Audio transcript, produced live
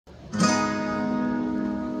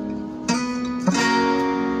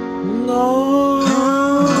Oh,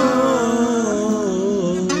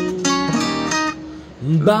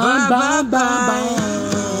 bye, bye, bye.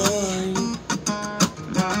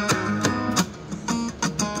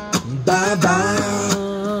 Bye, bye.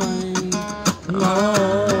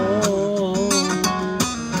 Oh,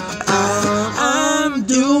 I'm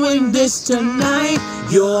doing this tonight.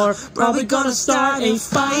 You're probably gonna start a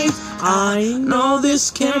fight. I know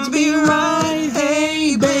this can't be right.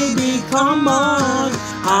 Hey baby, come on.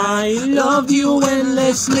 I loved you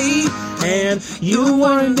endlessly, and you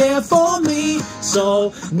weren't there for me.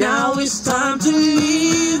 So now it's time to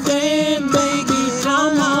leave. And baby,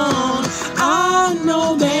 come on. I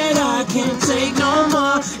know that I can't take no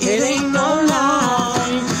more. It ain't no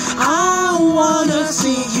lie. I wanna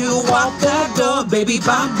see you walk that door. Baby,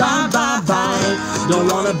 bye, bye, bye, bye. Don't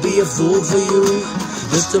wanna be a fool for you,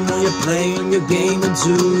 just to know you're playing your game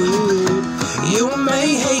too. You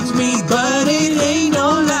may hate me, but it ain't no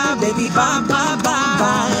lie. Baby, bye, bye, bye,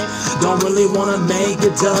 bye. Don't really wanna make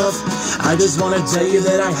it tough. I just wanna tell you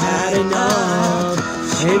that I had enough.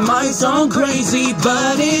 It might sound crazy,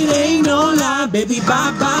 but it ain't no lie. Baby,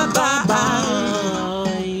 bye, bye, bye,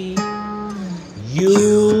 bye.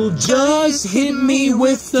 You just hit me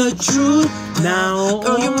with the truth. Now,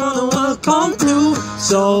 girl, your mother will come through.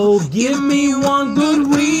 So give me one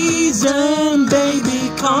good reason,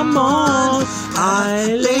 baby, come on.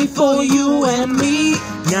 I lay for you and me.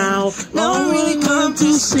 Now, don't really come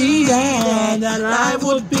to see that life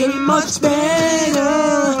would be much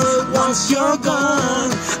better once you're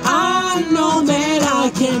gone. I know that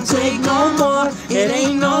I can't take no more. It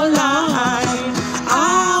ain't no lie.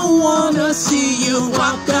 I wanna see you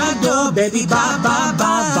walk that door. Baby, bye, bye,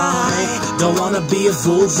 bye, bye. Don't wanna be a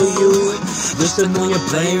fool for you, just to know you're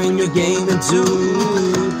playing your game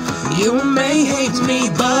too. You may hate me,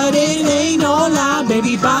 but it ain't no lie.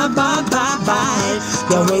 Baby, bye, bye, bye, bye.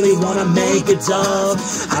 Don't really wanna make it tough.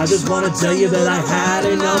 I just wanna tell you that I had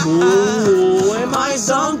enough. Ooh, it might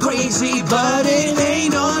sound crazy, but it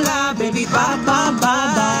ain't no lie. Baby, bye, bye,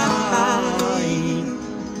 bye, bye.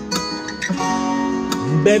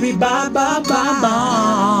 Baby, bye, bye, bye,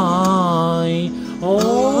 bye. Oh,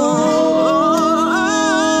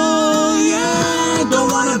 yeah.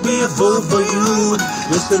 Don't wanna be a fool for you,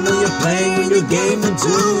 just to know you're playing your game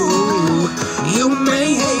too. You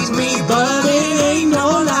may hate me, but it ain't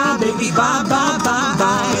no lie. Baby, bye, bye, bye,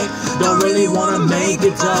 bye. Don't really wanna make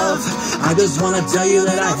it tough. I just wanna tell you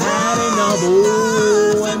that I had enough.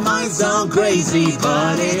 Ooh, it might sound crazy,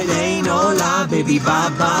 but it ain't no lie. Baby,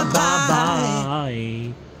 bye, bye, bye, bye.